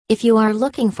If you are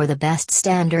looking for the best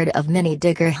standard of mini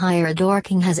digger hire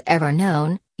Dorking has ever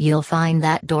known, you'll find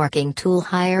that Dorking Tool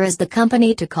Hire is the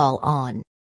company to call on.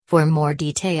 For more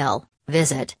detail,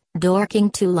 visit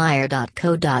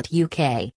dorkingtoolhire.co.uk.